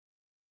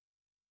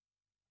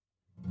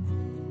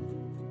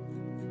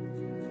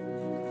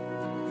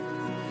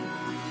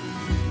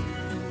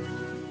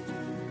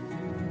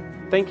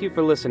Thank you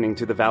for listening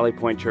to the Valley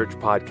Point Church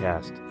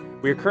podcast.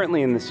 We are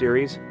currently in the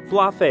series,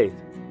 Blah Faith,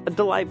 a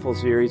delightful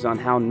series on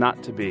how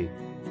not to be.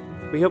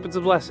 We hope it's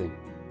a blessing.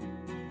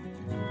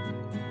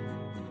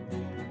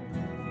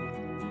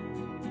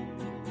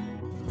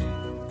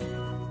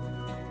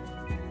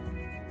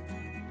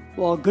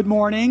 Well, good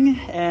morning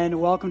and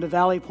welcome to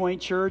Valley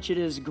Point Church. It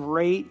is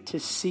great to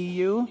see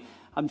you.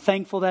 I'm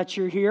thankful that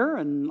you're here,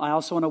 and I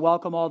also want to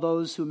welcome all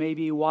those who may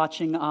be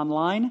watching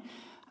online.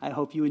 I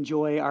hope you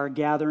enjoy our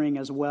gathering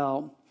as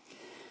well.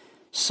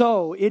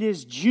 So, it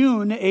is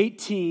June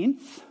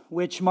 18th,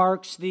 which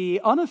marks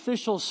the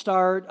unofficial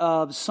start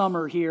of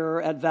summer here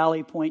at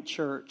Valley Point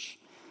Church.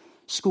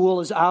 School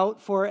is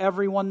out for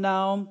everyone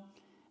now.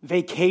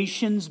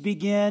 Vacations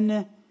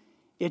begin.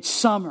 It's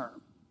summer.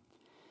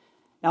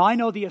 Now, I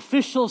know the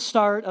official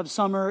start of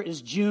summer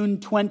is June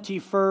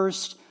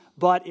 21st,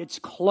 but it's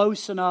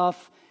close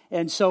enough,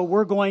 and so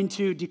we're going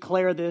to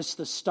declare this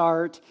the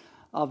start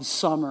of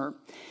summer.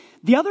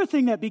 The other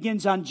thing that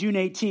begins on June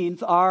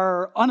 18th,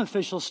 our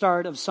unofficial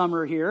start of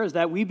summer here, is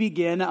that we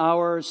begin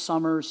our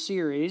summer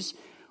series,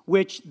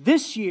 which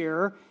this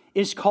year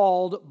is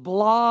called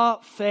Blah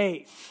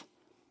Faith.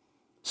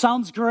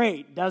 Sounds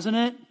great, doesn't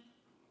it?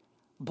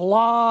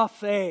 Blah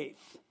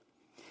Faith.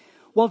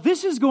 Well,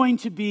 this is going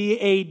to be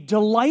a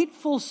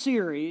delightful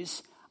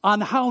series on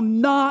how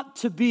not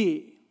to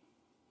be.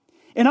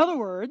 In other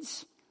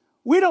words,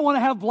 we don't want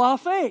to have blah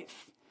faith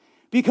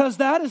because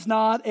that is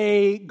not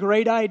a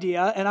great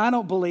idea, and I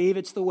don't believe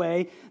it's the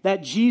way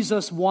that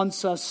Jesus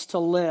wants us to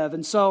live.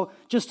 And so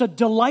just a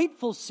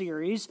delightful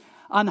series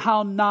on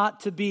how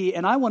not to be,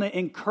 and I want to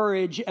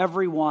encourage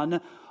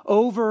everyone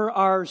over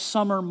our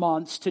summer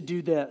months to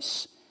do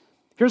this.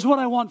 Here's what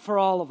I want for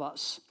all of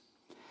us.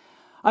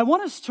 I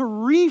want us to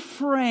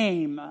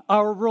reframe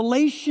our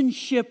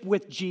relationship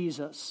with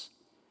Jesus.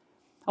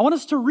 I want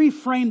us to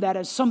reframe that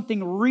as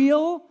something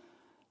real,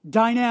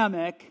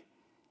 dynamic,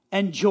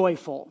 and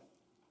joyful.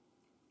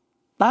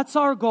 That's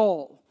our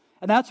goal.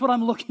 And that's what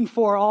I'm looking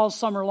for all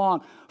summer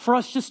long. For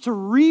us just to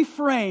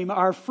reframe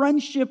our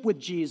friendship with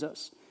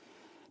Jesus.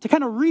 To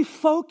kind of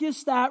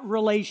refocus that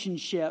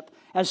relationship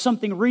as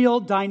something real,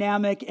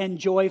 dynamic, and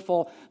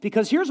joyful.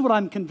 Because here's what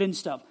I'm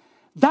convinced of.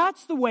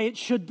 That's the way it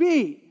should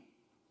be.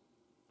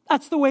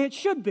 That's the way it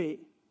should be.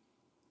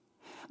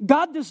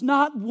 God does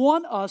not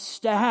want us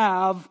to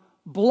have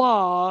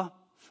blah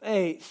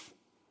faith.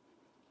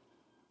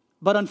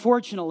 But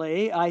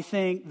unfortunately, I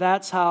think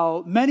that's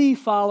how many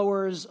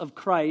followers of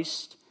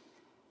Christ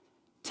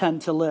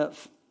tend to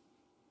live.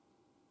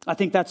 I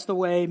think that's the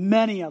way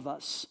many of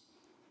us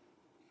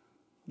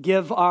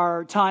give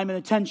our time and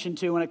attention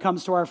to when it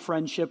comes to our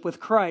friendship with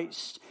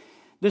Christ.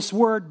 This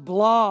word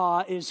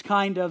blah is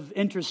kind of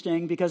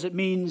interesting because it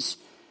means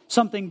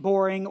something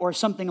boring or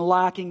something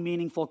lacking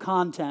meaningful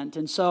content.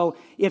 And so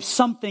if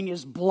something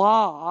is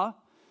blah,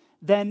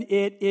 then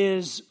it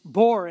is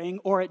boring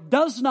or it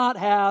does not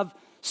have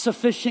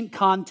sufficient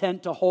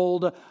content to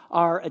hold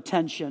our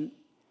attention.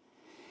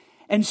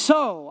 And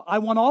so I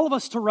want all of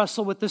us to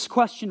wrestle with this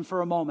question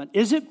for a moment.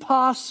 Is it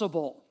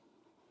possible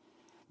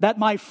that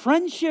my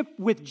friendship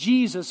with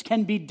Jesus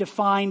can be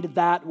defined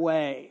that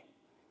way?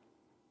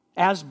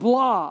 As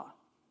blah,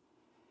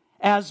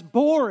 as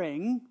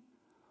boring,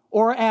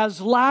 or as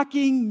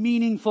lacking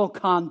meaningful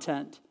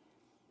content?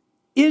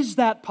 Is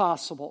that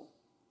possible?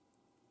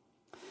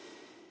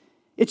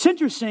 It's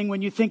interesting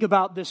when you think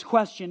about this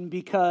question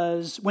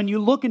because when you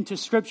look into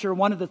Scripture,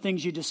 one of the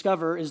things you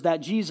discover is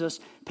that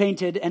Jesus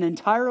painted an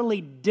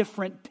entirely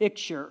different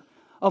picture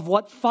of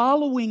what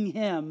following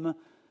Him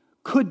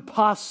could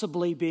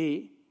possibly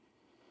be.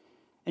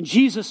 And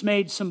Jesus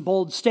made some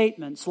bold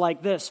statements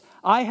like this: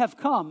 I have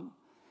come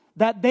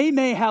that they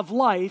may have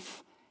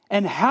life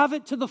and have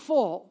it to the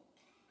full.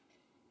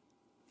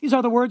 These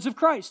are the words of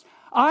Christ.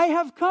 I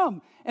have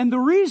come. And the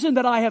reason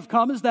that I have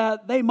come is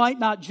that they might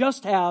not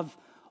just have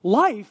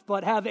life,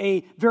 but have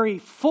a very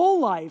full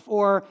life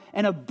or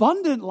an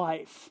abundant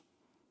life.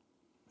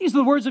 These are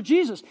the words of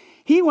Jesus.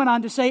 He went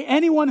on to say,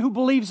 anyone who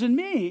believes in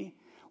me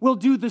will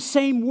do the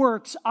same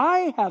works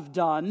I have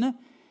done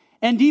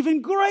and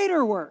even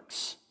greater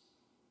works.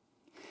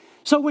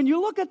 So when you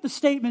look at the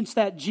statements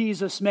that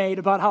Jesus made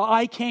about how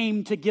I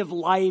came to give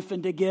life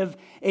and to give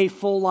a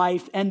full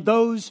life, and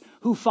those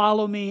who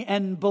follow me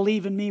and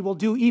believe in me will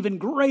do even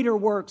greater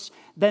works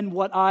than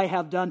what I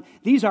have done,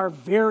 these are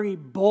very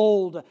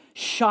bold,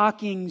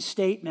 shocking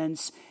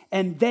statements,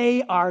 and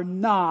they are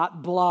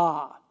not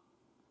blah.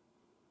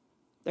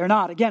 They're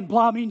not. Again,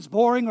 blah means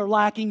boring or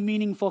lacking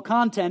meaningful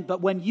content, but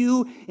when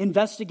you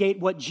investigate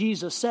what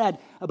Jesus said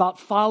about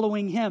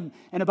following Him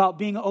and about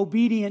being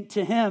obedient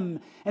to Him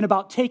and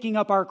about taking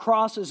up our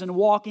crosses and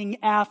walking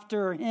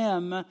after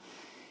Him,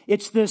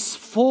 it's this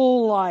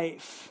full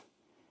life.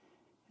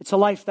 It's a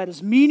life that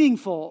is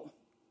meaningful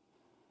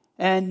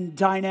and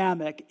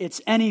dynamic.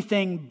 It's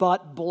anything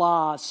but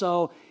blah.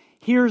 So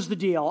here's the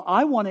deal.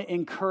 I want to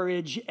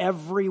encourage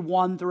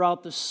everyone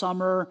throughout the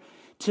summer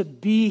to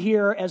be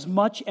here as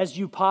much as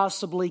you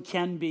possibly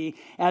can be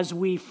as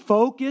we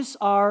focus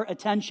our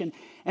attention.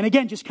 And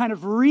again, just kind of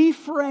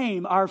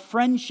reframe our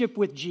friendship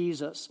with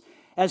Jesus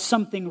as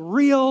something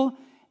real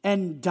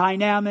and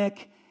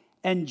dynamic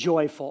and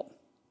joyful.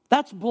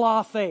 That's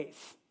blah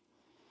faith.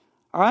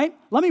 All right?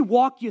 Let me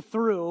walk you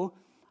through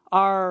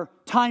our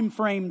time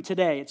frame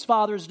today. It's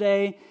Father's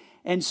Day,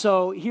 and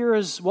so here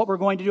is what we're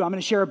going to do. I'm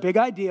going to share a big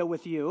idea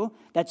with you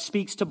that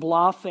speaks to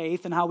blah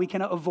faith and how we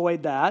can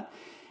avoid that.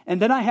 And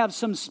then I have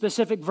some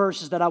specific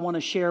verses that I want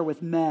to share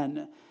with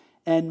men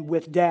and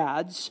with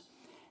dads.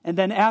 And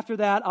then after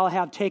that, I'll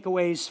have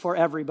takeaways for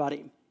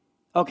everybody.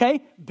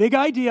 Okay? Big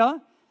idea.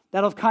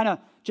 That'll kind of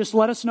just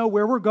let us know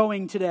where we're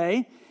going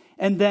today.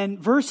 And then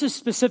verses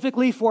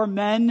specifically for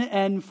men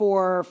and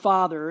for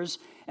fathers.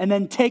 And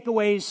then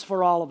takeaways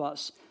for all of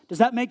us. Does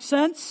that make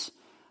sense?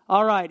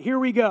 All right, here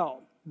we go.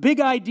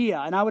 Big idea.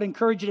 And I would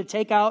encourage you to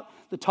take out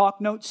the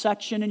talk notes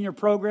section in your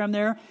program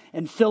there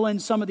and fill in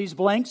some of these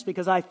blanks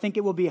because I think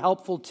it will be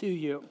helpful to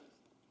you.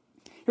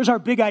 Here's our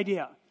big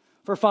idea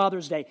for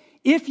Father's Day.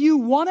 If you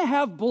want to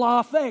have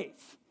blah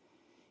faith,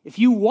 if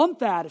you want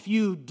that, if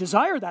you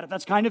desire that, if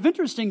that's kind of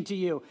interesting to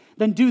you,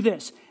 then do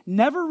this.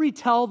 Never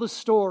retell the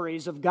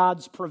stories of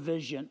God's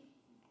provision.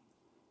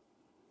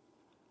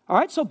 All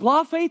right, so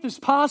blah faith is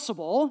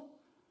possible.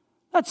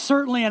 That's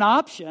certainly an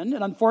option.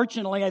 And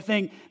unfortunately, I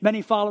think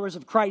many followers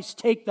of Christ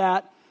take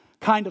that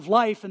kind of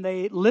life and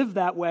they live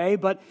that way.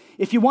 But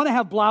if you want to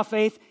have blah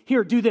faith,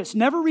 here, do this.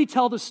 Never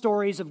retell the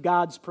stories of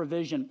God's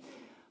provision.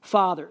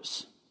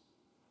 Fathers,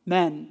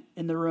 men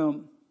in the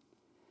room,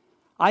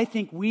 I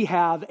think we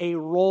have a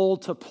role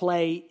to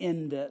play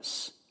in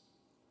this.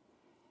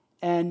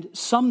 And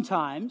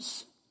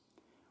sometimes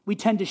we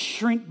tend to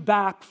shrink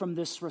back from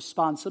this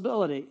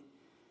responsibility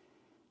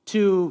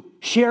to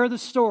share the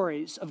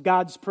stories of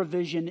God's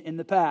provision in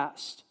the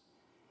past.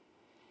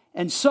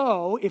 And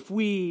so, if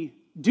we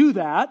do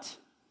that,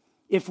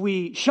 if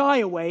we shy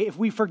away, if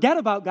we forget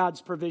about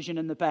God's provision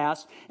in the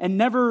past and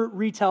never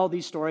retell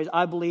these stories,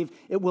 I believe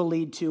it will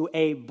lead to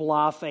a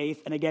blah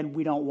faith. And again,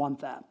 we don't want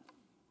that.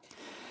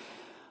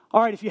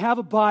 All right, if you have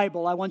a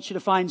Bible, I want you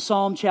to find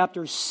Psalm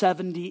chapter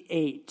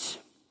 78.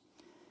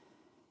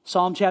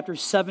 Psalm chapter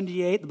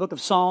 78, the book of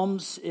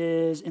Psalms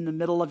is in the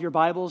middle of your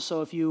Bible,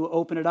 so if you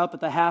open it up at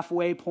the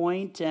halfway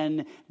point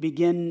and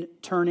begin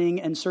turning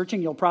and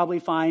searching, you'll probably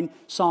find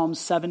Psalm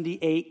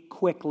 78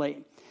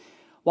 quickly.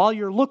 While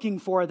you're looking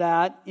for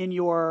that in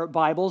your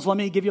Bibles, let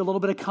me give you a little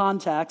bit of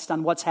context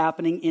on what's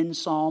happening in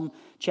Psalm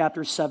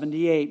chapter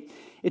 78.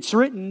 It's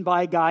written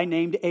by a guy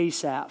named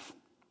Asaph.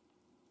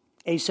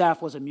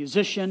 Asaph was a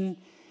musician,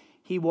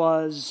 he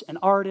was an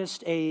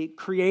artist, a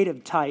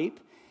creative type,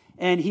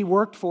 and he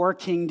worked for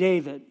King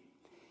David.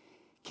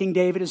 King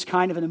David is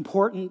kind of an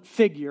important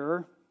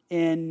figure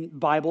in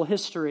Bible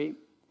history.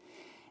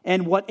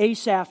 And what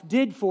Asaph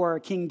did for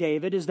King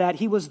David is that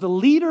he was the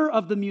leader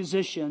of the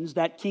musicians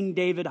that King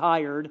David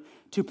hired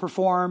to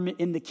perform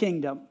in the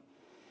kingdom.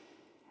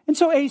 And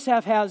so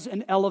Asaph has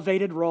an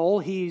elevated role.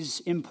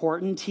 He's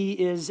important. He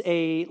is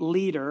a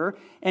leader.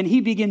 And he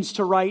begins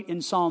to write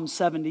in Psalm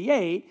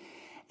 78.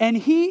 And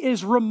he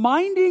is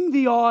reminding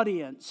the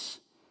audience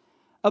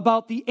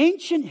about the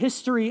ancient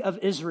history of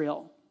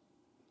Israel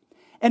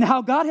and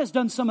how God has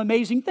done some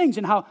amazing things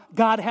and how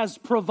God has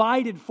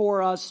provided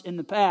for us in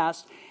the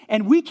past.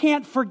 And we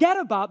can't forget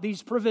about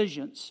these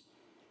provisions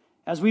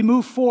as we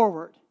move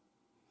forward,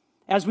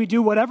 as we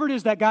do whatever it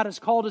is that God has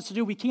called us to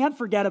do. We can't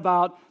forget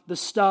about the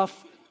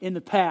stuff in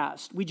the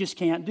past. We just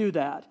can't do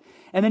that.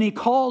 And then he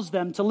calls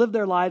them to live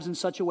their lives in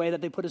such a way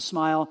that they put a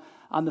smile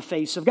on the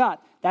face of God.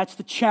 That's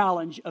the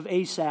challenge of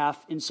Asaph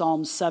in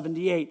Psalm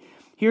 78.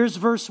 Here's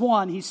verse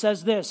 1. He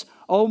says this,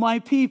 "O my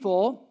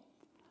people,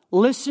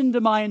 listen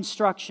to my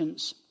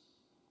instructions.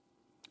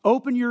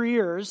 Open your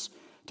ears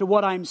to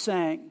what I'm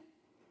saying.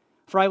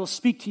 For I will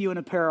speak to you in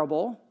a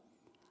parable.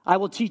 I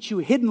will teach you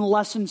hidden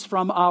lessons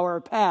from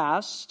our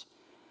past,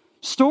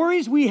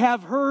 stories we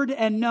have heard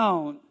and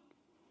known."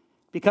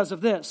 Because of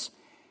this,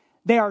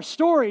 they are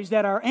stories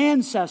that our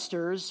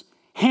ancestors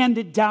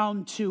handed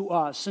down to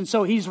us. And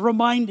so he's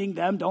reminding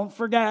them, don't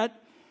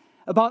forget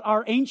about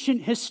our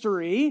ancient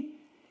history.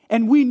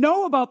 And we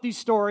know about these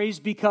stories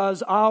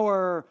because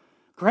our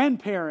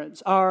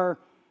grandparents, our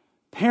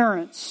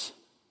parents,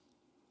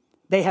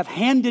 they have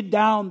handed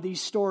down these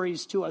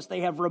stories to us. They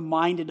have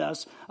reminded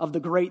us of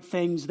the great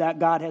things that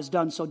God has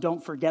done. So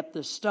don't forget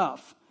this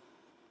stuff.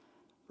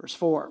 Verse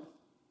 4.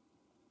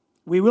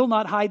 We will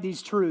not hide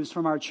these truths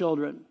from our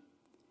children.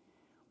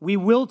 We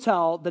will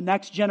tell the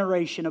next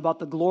generation about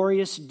the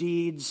glorious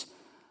deeds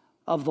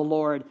of the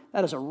Lord.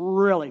 That is a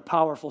really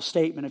powerful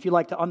statement. If you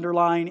like to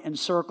underline and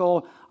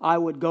circle, I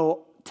would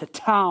go to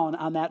town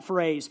on that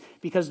phrase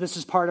because this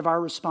is part of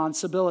our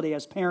responsibility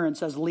as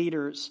parents, as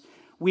leaders.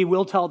 We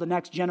will tell the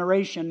next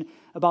generation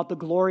about the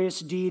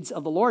glorious deeds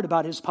of the Lord,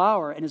 about his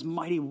power and his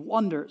mighty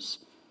wonders.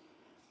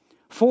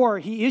 For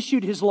he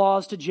issued his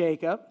laws to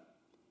Jacob.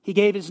 He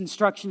gave his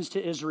instructions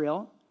to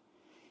Israel.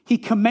 He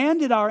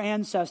commanded our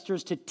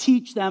ancestors to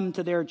teach them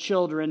to their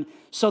children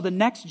so the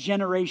next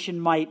generation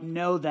might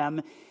know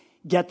them.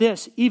 Get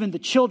this, even the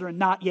children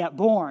not yet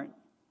born.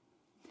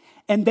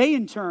 And they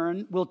in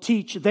turn will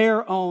teach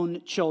their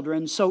own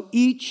children. So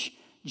each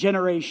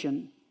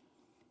generation,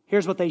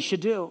 here's what they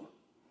should do.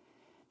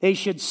 They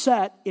should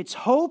set its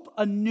hope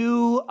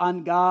anew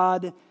on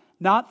God,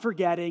 not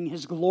forgetting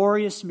his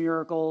glorious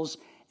miracles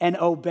and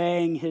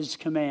obeying his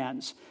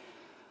commands.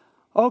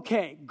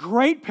 Okay,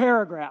 great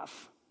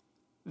paragraph.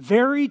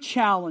 Very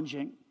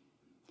challenging.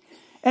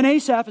 And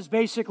Asaph is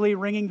basically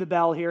ringing the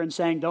bell here and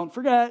saying, don't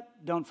forget,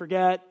 don't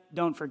forget,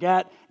 don't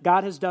forget.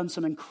 God has done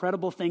some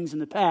incredible things in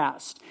the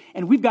past.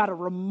 And we've got to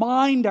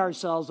remind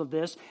ourselves of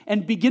this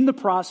and begin the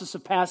process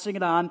of passing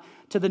it on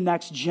to the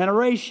next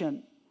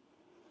generation.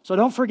 So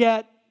don't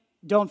forget,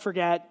 don't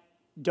forget,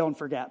 don't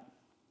forget.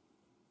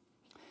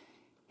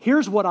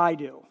 Here's what I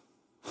do.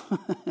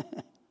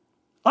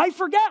 I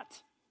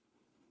forget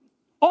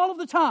all of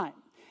the time.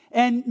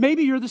 And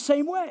maybe you're the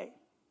same way.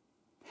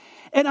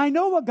 And I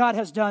know what God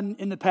has done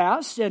in the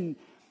past, and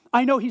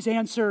I know he's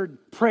answered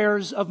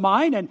prayers of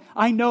mine, and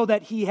I know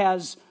that he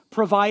has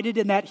provided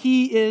and that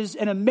he is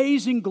an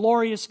amazing,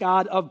 glorious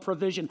God of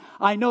provision.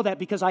 I know that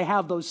because I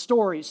have those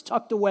stories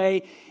tucked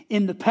away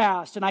in the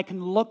past, and I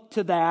can look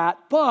to that,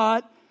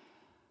 but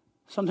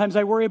sometimes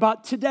I worry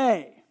about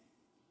today.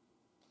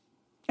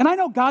 And I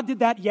know God did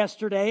that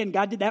yesterday, and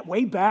God did that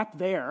way back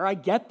there. I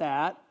get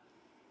that.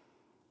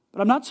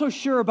 But I'm not so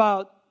sure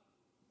about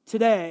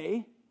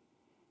today,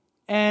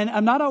 and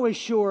I'm not always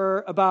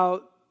sure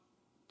about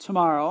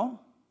tomorrow.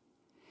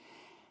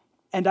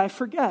 And I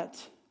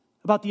forget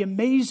about the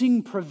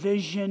amazing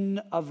provision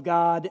of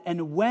God.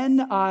 And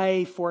when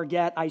I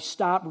forget, I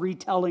stop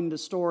retelling the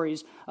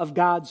stories of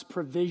God's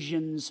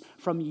provisions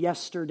from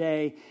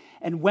yesterday.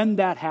 And when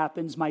that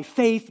happens, my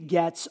faith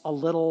gets a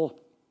little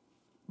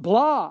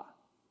blah.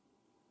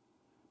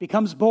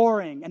 Becomes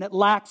boring, and it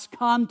lacks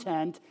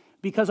content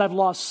because I've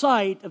lost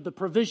sight of the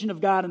provision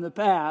of God in the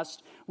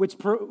past, which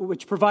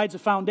provides a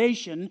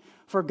foundation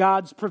for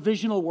God's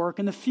provisional work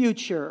in the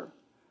future.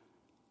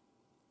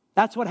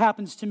 That's what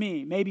happens to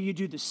me. Maybe you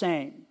do the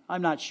same.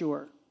 I'm not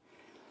sure.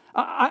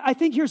 I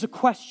think here's a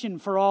question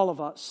for all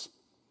of us.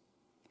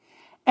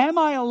 Am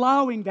I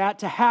allowing that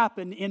to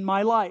happen in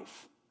my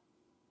life?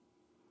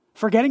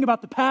 Forgetting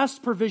about the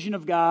past provision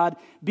of God,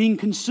 being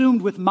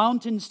consumed with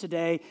mountains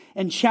today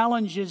and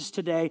challenges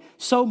today,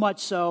 so much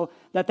so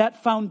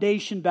that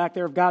foundation back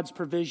there of God's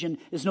provision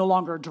is no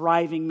longer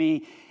driving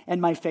me,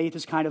 and my faith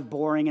is kind of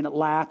boring and it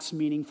lacks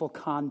meaningful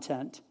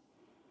content.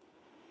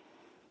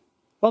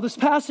 Well, this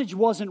passage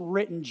wasn't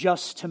written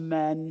just to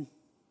men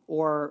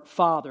or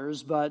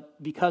fathers,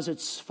 but because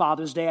it's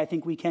Father's Day, I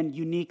think we can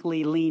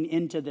uniquely lean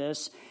into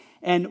this.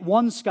 And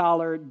one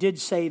scholar did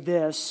say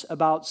this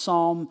about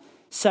Psalm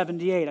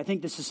 78. I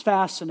think this is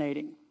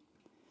fascinating.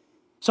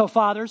 So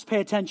fathers,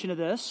 pay attention to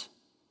this.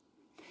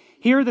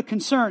 Here the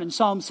concern in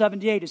Psalm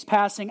 78 is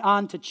passing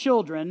on to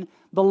children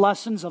the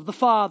lessons of the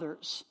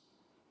fathers.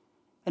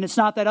 And it's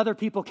not that other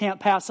people can't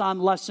pass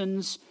on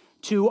lessons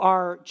to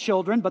our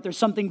children, but there's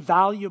something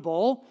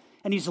valuable,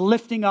 and he's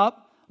lifting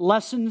up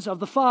lessons of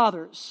the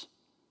fathers.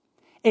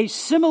 A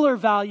similar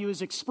value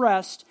is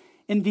expressed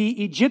in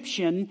the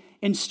Egyptian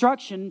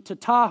instruction to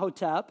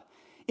Ptahhotep,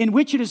 in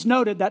which it is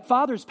noted that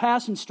fathers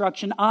pass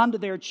instruction on to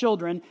their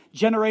children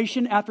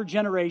generation after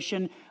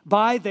generation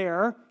by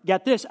their,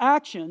 get this,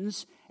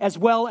 actions as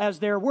well as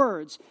their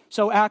words.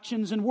 So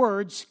actions and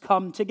words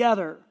come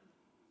together.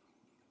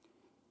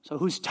 So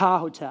who's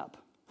Ptahhotep?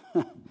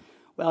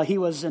 Well, he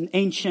was an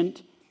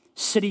ancient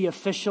city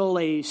official,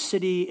 a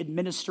city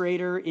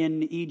administrator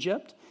in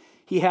Egypt.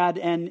 He had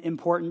an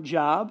important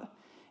job,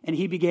 and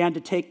he began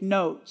to take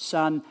notes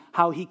on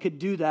how he could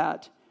do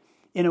that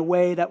in a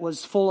way that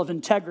was full of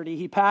integrity.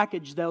 He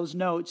packaged those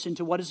notes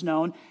into what is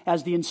known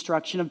as the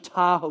instruction of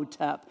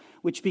Ptahhotep,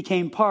 which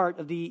became part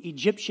of the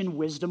Egyptian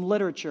wisdom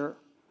literature.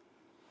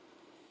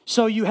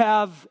 So you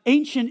have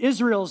ancient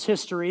Israel's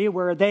history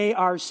where they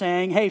are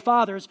saying, hey,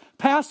 fathers,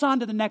 pass on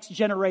to the next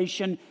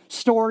generation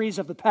stories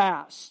of the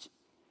past.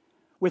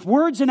 With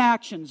words and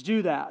actions,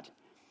 do that.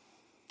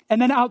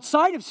 And then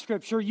outside of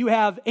Scripture, you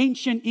have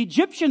ancient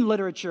Egyptian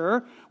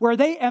literature where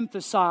they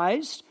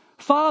emphasized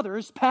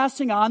fathers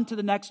passing on to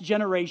the next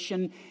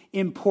generation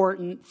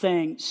important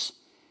things.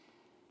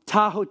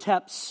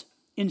 Ptahhotep's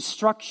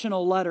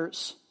instructional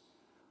letters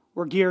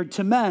were geared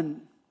to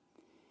men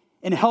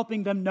in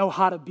helping them know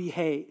how to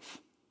behave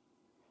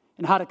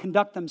and how to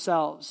conduct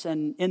themselves.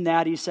 And in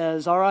that he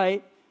says, all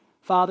right,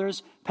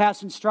 fathers,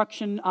 pass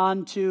instruction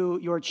on to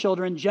your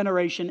children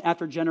generation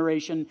after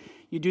generation.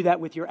 You do that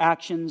with your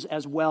actions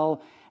as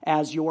well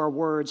as your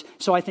words.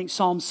 So I think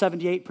Psalm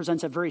 78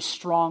 presents a very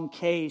strong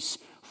case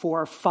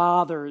for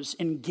fathers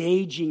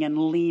engaging and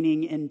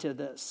leaning into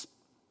this.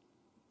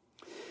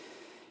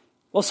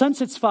 Well, since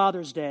it's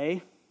Father's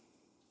Day,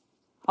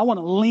 I want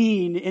to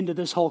lean into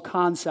this whole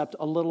concept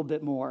a little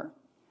bit more.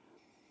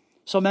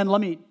 So men,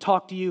 let me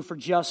talk to you for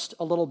just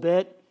a little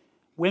bit.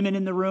 Women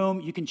in the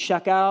room, you can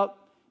check out.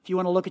 If you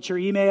want to look at your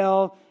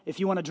email, if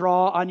you want to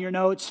draw on your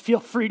notes, feel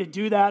free to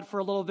do that for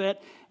a little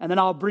bit, and then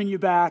I'll bring you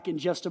back in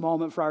just a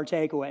moment for our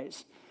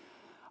takeaways.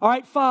 All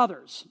right,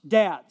 fathers,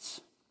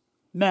 dads,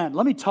 men,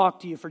 let me talk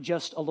to you for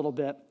just a little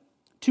bit.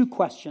 2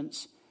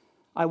 questions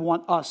I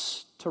want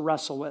us to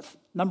wrestle with.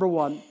 Number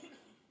 1,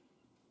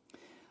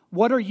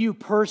 what are you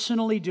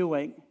personally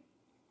doing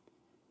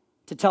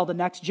to tell the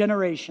next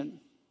generation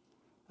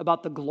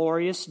about the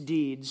glorious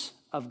deeds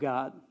of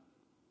God?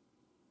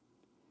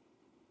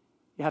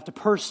 You have to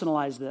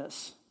personalize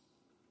this.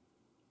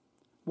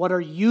 What are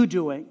you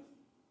doing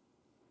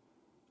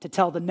to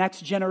tell the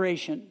next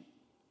generation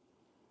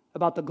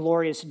about the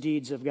glorious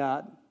deeds of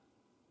God?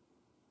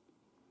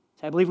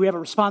 I believe we have a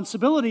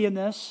responsibility in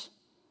this,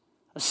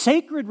 a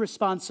sacred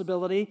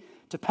responsibility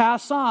to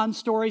pass on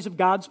stories of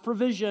God's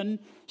provision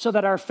so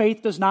that our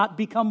faith does not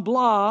become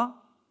blah.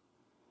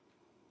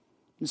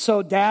 And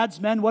so, dads,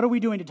 men, what are we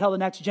doing to tell the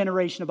next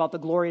generation about the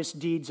glorious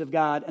deeds of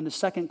God? And the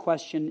second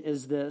question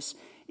is this: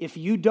 if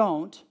you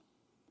don't,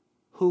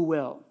 who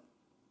will?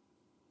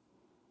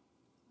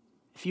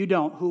 If you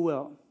don't, who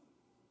will?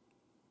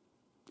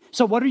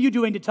 So what are you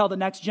doing to tell the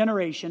next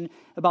generation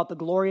about the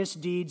glorious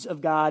deeds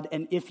of God?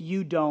 And if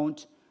you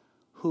don't,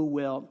 who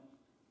will?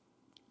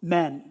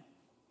 Men,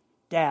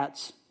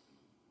 dads,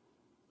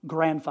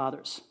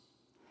 grandfathers,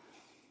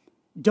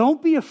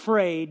 don't be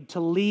afraid to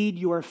lead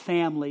your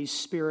families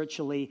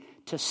spiritually,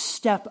 to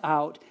step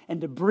out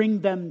and to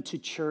bring them to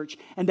church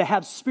and to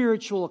have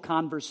spiritual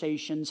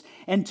conversations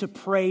and to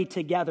pray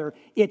together.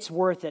 It's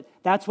worth it.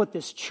 That's what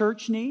this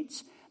church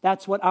needs.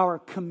 That's what our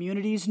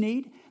communities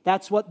need.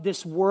 That's what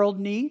this world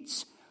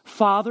needs.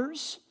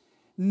 Fathers,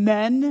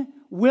 men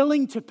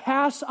willing to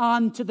pass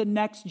on to the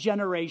next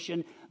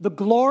generation the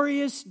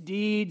glorious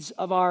deeds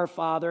of our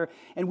Father.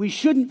 And we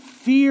shouldn't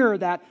fear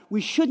that.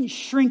 We shouldn't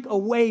shrink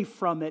away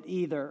from it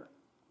either.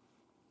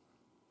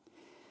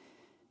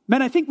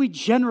 Men, I think we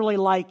generally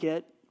like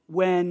it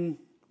when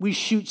we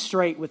shoot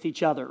straight with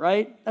each other,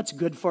 right? That's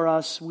good for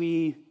us.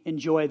 We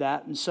enjoy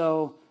that. And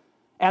so,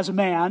 as a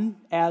man,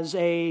 as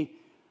a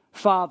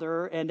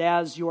father, and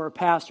as your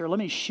pastor, let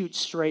me shoot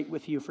straight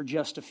with you for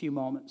just a few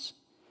moments.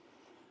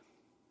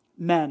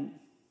 Men,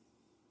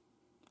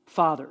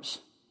 fathers,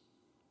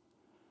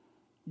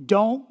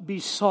 don't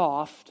be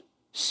soft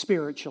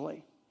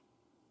spiritually.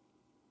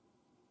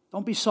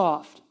 Don't be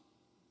soft.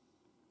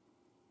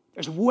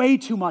 There's way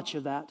too much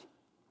of that.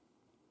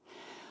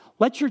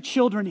 Let your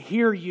children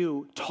hear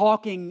you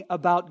talking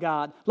about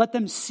God. Let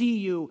them see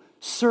you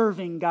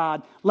serving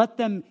God. Let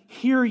them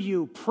hear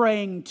you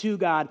praying to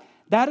God.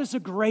 That is a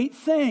great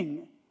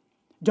thing.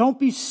 Don't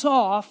be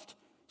soft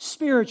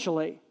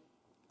spiritually.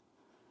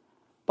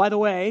 By the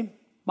way,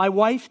 my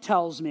wife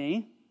tells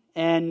me,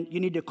 and you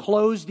need to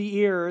close the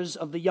ears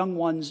of the young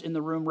ones in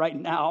the room right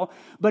now,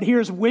 but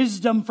here's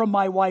wisdom from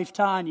my wife,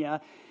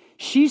 Tanya.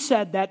 She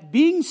said that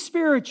being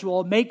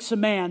spiritual makes a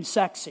man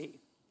sexy.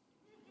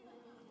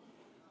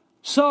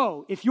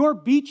 So, if your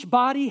beach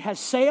body has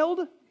sailed,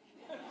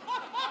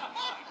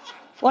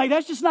 like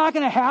that's just not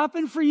going to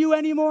happen for you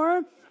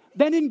anymore,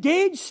 then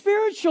engage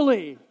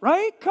spiritually,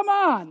 right? Come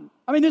on.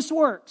 I mean, this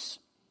works.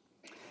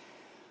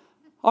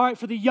 All right,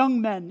 for the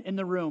young men in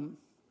the room,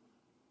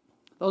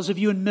 those of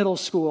you in middle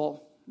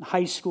school,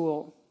 high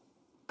school,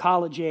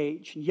 college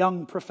age,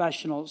 young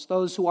professionals,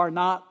 those who are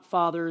not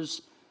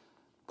fathers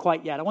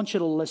quite yet, I want you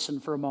to listen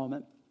for a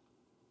moment.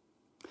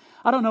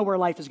 I don't know where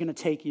life is going to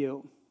take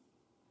you.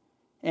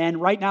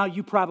 And right now,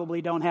 you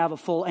probably don't have a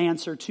full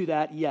answer to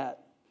that yet.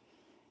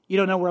 You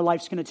don't know where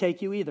life's going to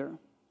take you either.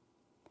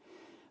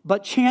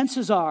 But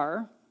chances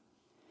are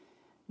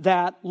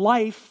that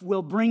life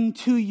will bring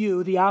to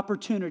you the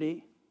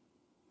opportunity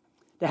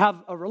to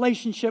have a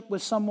relationship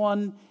with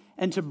someone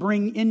and to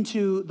bring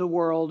into the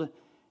world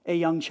a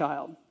young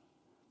child.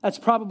 That's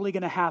probably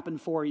going to happen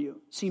for you.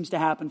 Seems to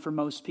happen for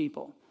most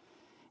people.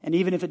 And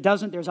even if it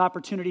doesn't, there's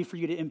opportunity for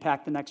you to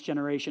impact the next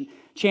generation.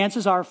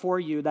 Chances are for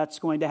you that's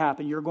going to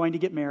happen. You're going to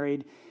get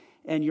married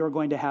and you're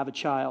going to have a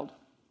child.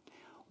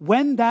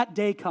 When that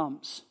day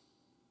comes,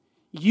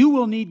 you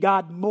will need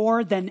God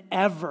more than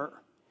ever.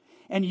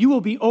 And you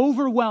will be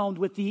overwhelmed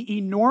with the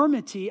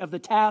enormity of the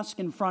task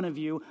in front of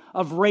you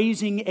of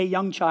raising a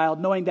young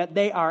child, knowing that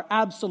they are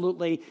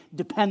absolutely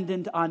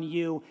dependent on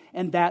you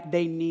and that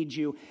they need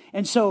you.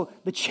 And so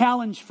the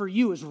challenge for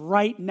you is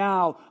right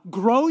now,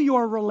 grow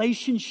your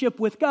relationship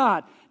with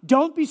God.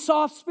 Don't be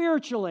soft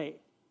spiritually.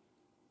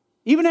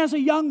 Even as a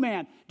young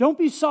man, don't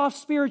be soft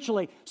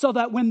spiritually, so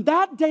that when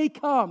that day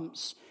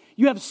comes,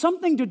 you have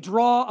something to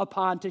draw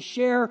upon, to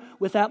share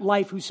with that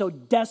life who so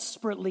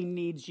desperately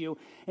needs you.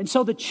 And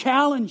so the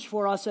challenge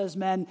for us as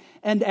men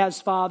and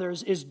as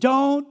fathers is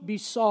don't be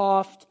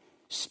soft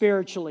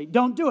spiritually.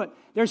 Don't do it.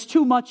 There's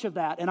too much of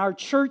that. And our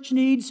church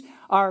needs,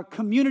 our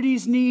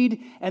communities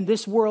need, and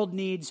this world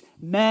needs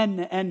men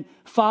and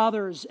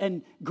fathers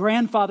and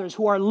grandfathers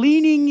who are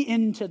leaning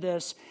into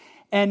this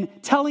and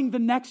telling the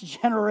next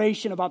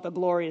generation about the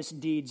glorious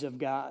deeds of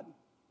God.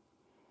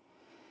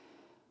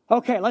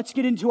 Okay, let's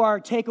get into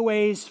our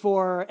takeaways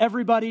for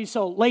everybody.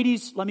 So,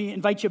 ladies, let me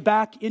invite you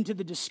back into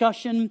the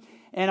discussion.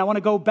 And I want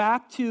to go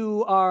back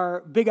to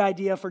our big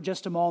idea for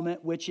just a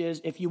moment, which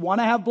is if you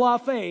want to have blah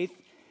faith,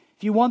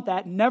 if you want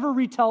that, never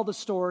retell the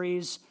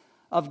stories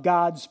of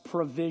God's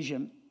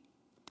provision.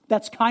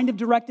 That's kind of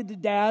directed to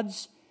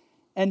dads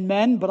and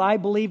men, but I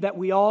believe that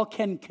we all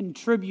can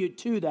contribute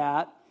to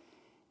that,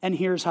 and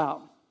here's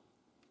how.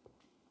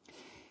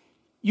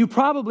 You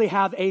probably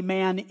have a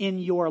man in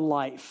your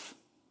life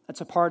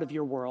that's a part of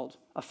your world,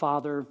 a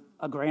father,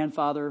 a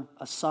grandfather,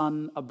 a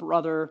son, a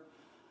brother,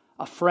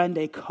 a friend,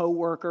 a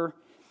coworker.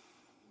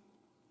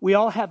 We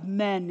all have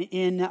men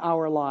in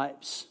our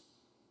lives.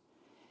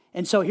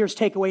 And so here's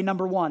takeaway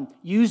number one.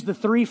 Use the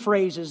 3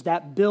 phrases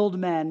that build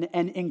men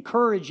and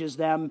encourages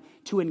them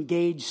to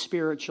engage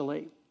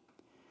spiritually.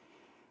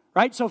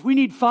 Right? So if we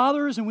need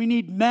fathers and we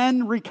need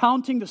men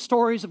recounting the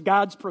stories of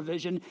God's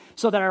provision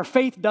so that our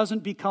faith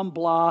doesn't become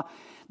blah,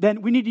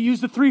 then we need to use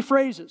the 3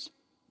 phrases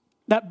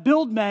that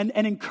build men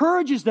and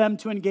encourages them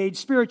to engage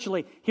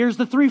spiritually. Here's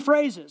the 3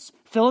 phrases.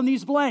 Fill in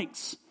these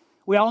blanks.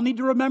 We all need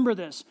to remember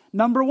this.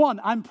 Number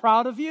 1, I'm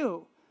proud of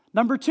you.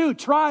 Number 2,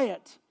 try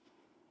it.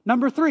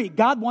 Number 3,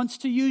 God wants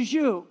to use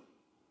you.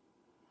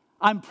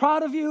 I'm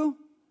proud of you,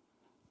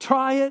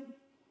 try it,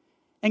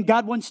 and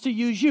God wants to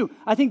use you.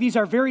 I think these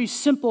are very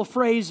simple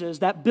phrases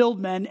that build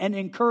men and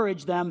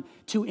encourage them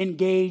to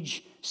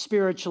engage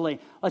spiritually.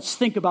 Let's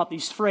think about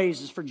these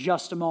phrases for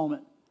just a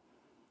moment.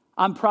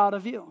 I'm proud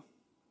of you.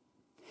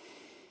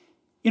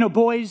 You know,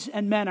 boys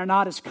and men are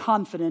not as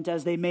confident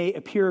as they may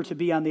appear to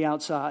be on the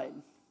outside.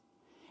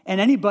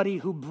 And anybody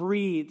who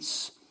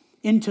breathes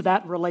into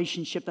that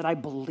relationship that I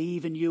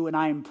believe in you and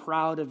I am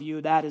proud of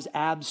you, that is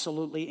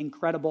absolutely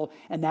incredible,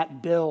 and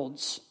that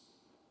builds.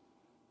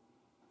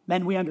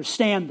 Men, we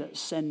understand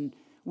this, and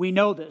we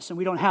know this, and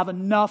we don't have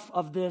enough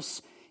of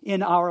this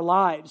in our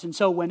lives. And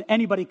so when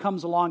anybody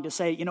comes along to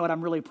say, you know what,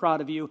 I'm really proud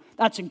of you,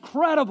 that's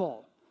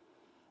incredible.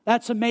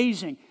 That's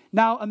amazing.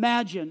 Now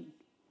imagine,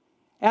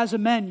 as a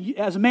man,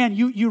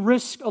 you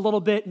risk a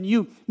little bit, and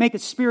you make a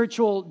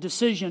spiritual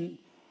decision,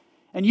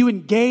 and you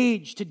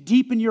engage to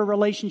deepen your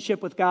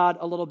relationship with God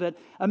a little bit.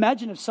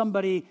 Imagine if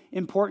somebody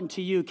important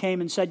to you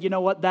came and said, you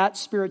know what, that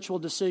spiritual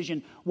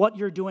decision, what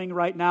you're doing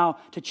right now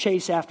to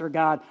chase after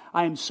God,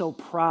 I am so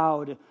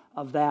proud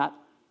of that.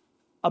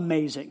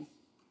 Amazing.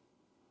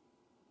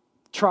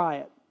 Try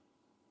it.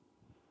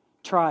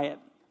 Try it.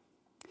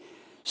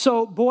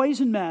 So boys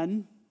and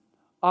men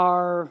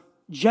are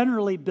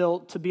generally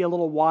built to be a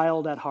little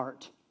wild at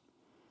heart.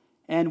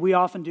 And we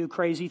often do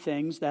crazy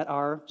things that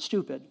are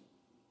stupid.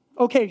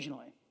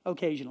 Occasionally.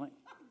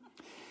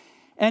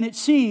 And it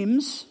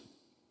seems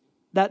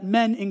that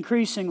men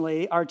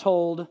increasingly are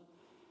told,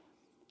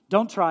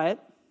 don't try it.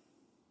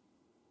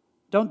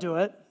 Don't do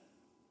it.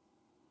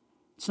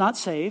 It's not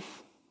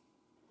safe.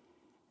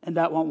 And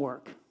that won't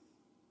work.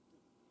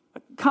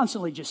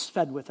 Constantly just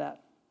fed with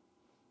that.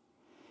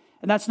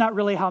 And that's not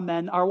really how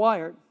men are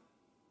wired.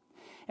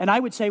 And I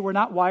would say we're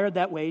not wired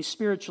that way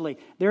spiritually.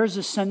 There is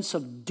a sense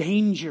of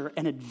danger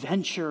and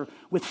adventure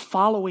with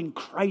following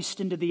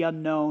Christ into the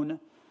unknown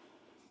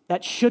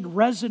that should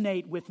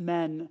resonate with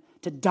men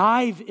to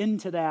dive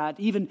into that,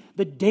 even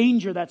the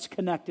danger that's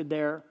connected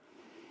there.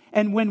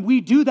 And when we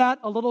do that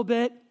a little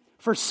bit,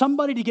 for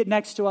somebody to get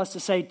next to us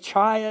to say,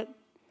 try it,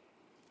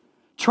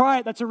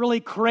 that's a really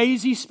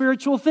crazy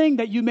spiritual thing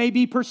that you may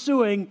be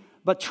pursuing,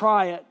 but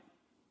try it.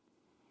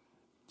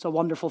 It's a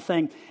wonderful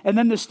thing. And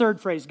then this third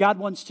phrase, God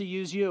wants to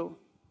use you.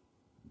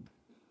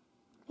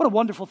 What a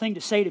wonderful thing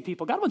to say to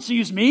people. God wants to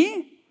use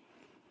me?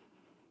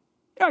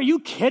 Are you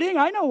kidding?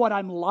 I know what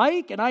I'm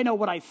like, and I know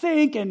what I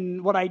think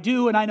and what I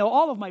do, and I know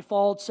all of my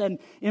faults and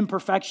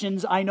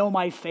imperfections. I know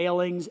my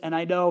failings, and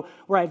I know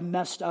where I've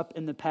messed up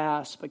in the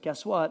past. But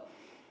guess what?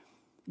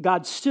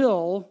 God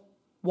still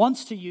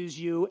wants to use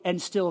you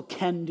and still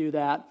can do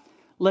that.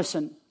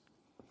 Listen,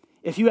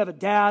 if you have a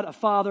dad, a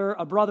father,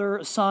 a brother,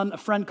 a son, a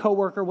friend,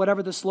 coworker,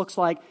 whatever this looks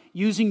like,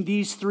 using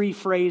these 3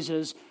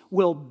 phrases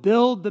will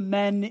build the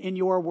men in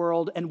your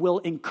world and will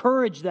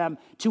encourage them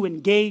to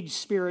engage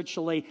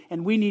spiritually.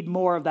 And we need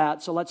more of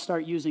that. So let's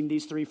start using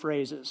these 3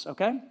 phrases,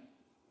 okay?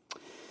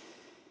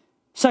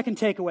 Second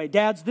takeaway,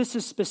 dads, this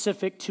is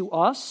specific to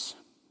us,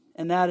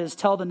 and that is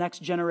tell the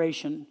next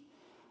generation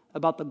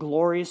about the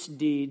glorious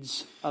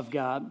deeds of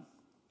God.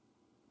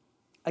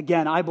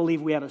 Again, I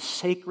believe we have a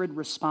sacred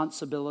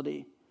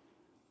responsibility.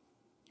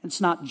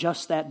 It's not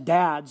just that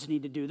dads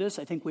need to do this.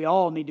 I think we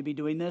all need to be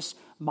doing this,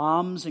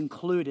 moms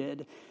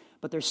included.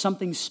 But there's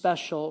something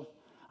special,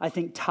 I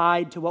think,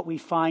 tied to what we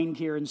find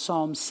here in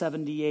Psalm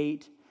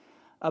 78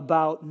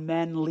 about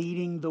men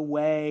leading the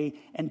way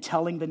and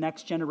telling the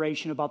next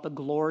generation about the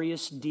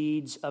glorious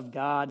deeds of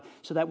God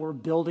so that we're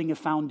building a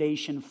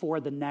foundation for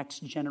the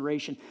next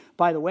generation.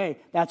 By the way,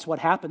 that's what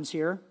happens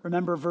here.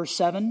 Remember verse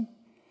 7?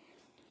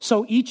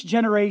 So each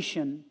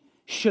generation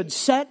should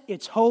set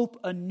its hope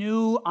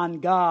anew on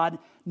God,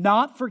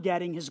 not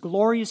forgetting his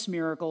glorious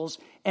miracles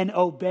and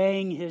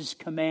obeying his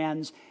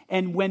commands.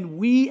 And when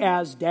we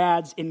as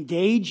dads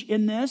engage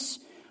in this,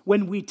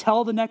 when we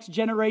tell the next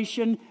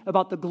generation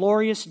about the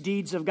glorious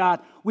deeds of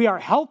God, we are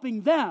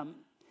helping them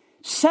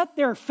set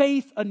their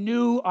faith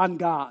anew on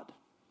God.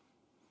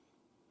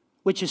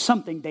 which is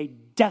something they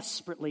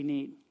desperately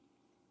need.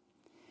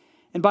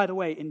 And by the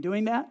way, in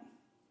doing that,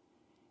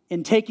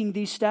 in taking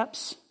these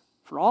steps,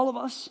 for all of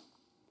us,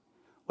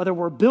 whether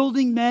we're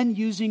building men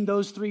using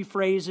those three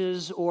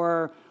phrases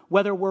or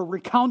whether we're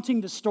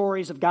recounting the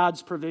stories of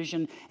God's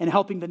provision and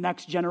helping the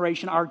next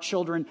generation, our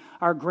children,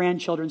 our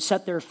grandchildren,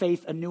 set their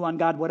faith anew on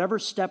God, whatever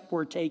step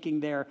we're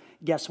taking there,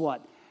 guess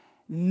what?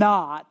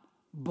 Not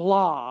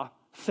blah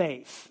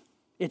faith.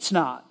 It's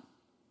not.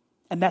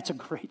 And that's a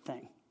great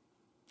thing.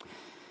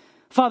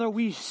 Father,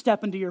 we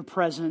step into your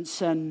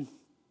presence and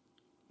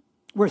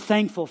we're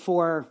thankful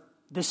for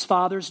this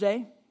Father's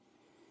Day.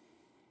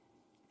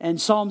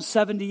 And Psalm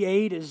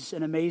 78 is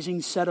an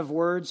amazing set of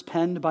words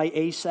penned by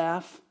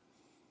Asaph,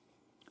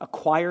 a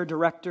choir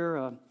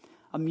director,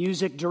 a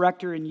music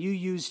director, and you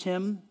used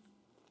him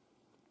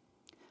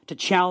to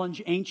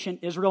challenge ancient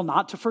Israel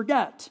not to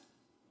forget.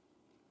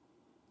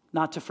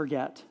 Not to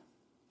forget.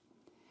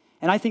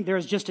 And I think there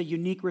is just a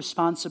unique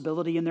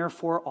responsibility in there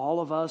for all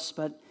of us,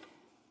 but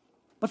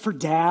for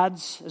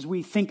dads, as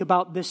we think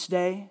about this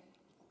day,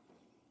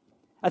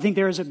 I think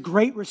there is a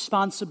great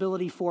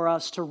responsibility for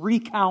us to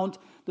recount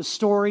the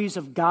stories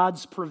of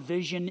God's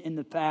provision in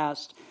the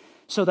past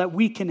so that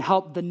we can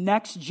help the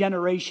next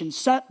generation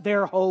set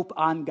their hope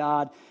on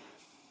God.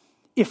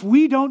 If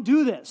we don't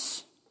do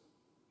this,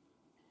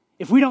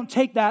 if we don't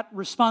take that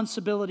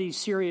responsibility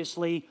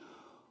seriously,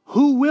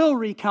 who will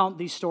recount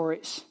these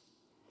stories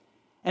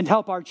and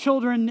help our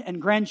children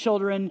and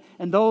grandchildren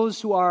and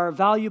those who are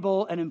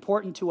valuable and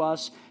important to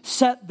us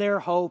set their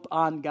hope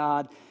on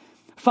God?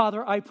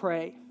 Father, I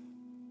pray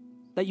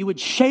that you would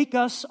shake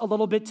us a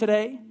little bit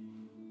today.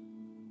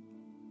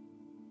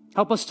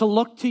 Help us to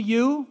look to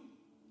you.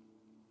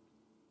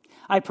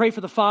 I pray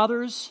for the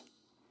fathers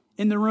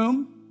in the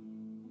room,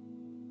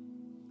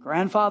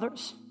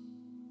 grandfathers,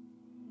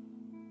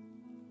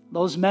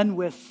 those men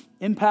with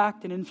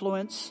impact and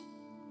influence.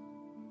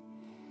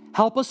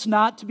 Help us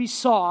not to be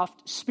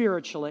soft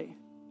spiritually,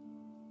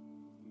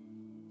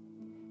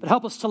 but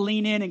help us to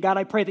lean in. And God,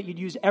 I pray that you'd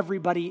use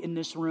everybody in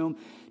this room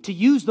to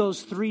use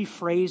those three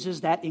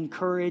phrases that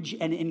encourage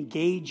and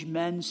engage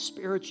men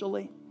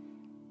spiritually.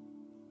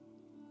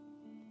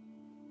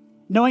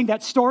 Knowing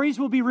that stories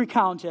will be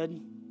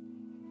recounted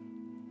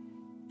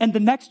and the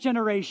next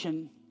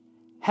generation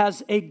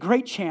has a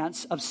great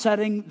chance of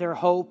setting their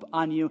hope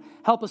on you.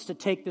 Help us to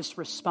take this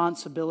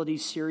responsibility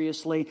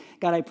seriously.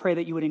 God, I pray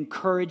that you would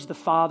encourage the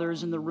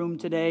fathers in the room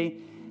today.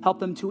 Help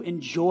them to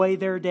enjoy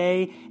their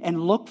day and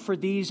look for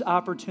these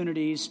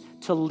opportunities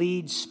to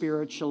lead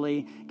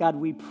spiritually. God,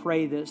 we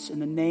pray this in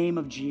the name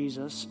of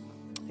Jesus.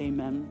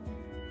 Amen.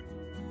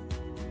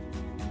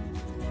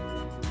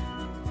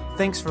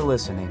 Thanks for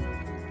listening.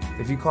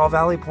 If you call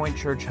Valley Point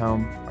Church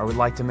home or would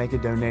like to make a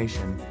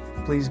donation,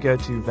 please go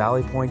to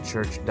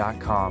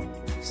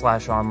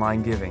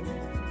valleypointchurch.com/online giving.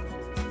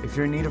 If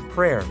you're in need of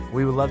prayer,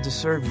 we would love to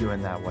serve you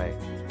in that way.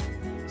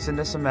 Send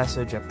us a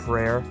message at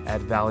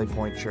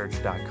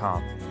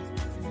prayer@valleypointchurch.com.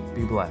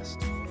 Be blessed.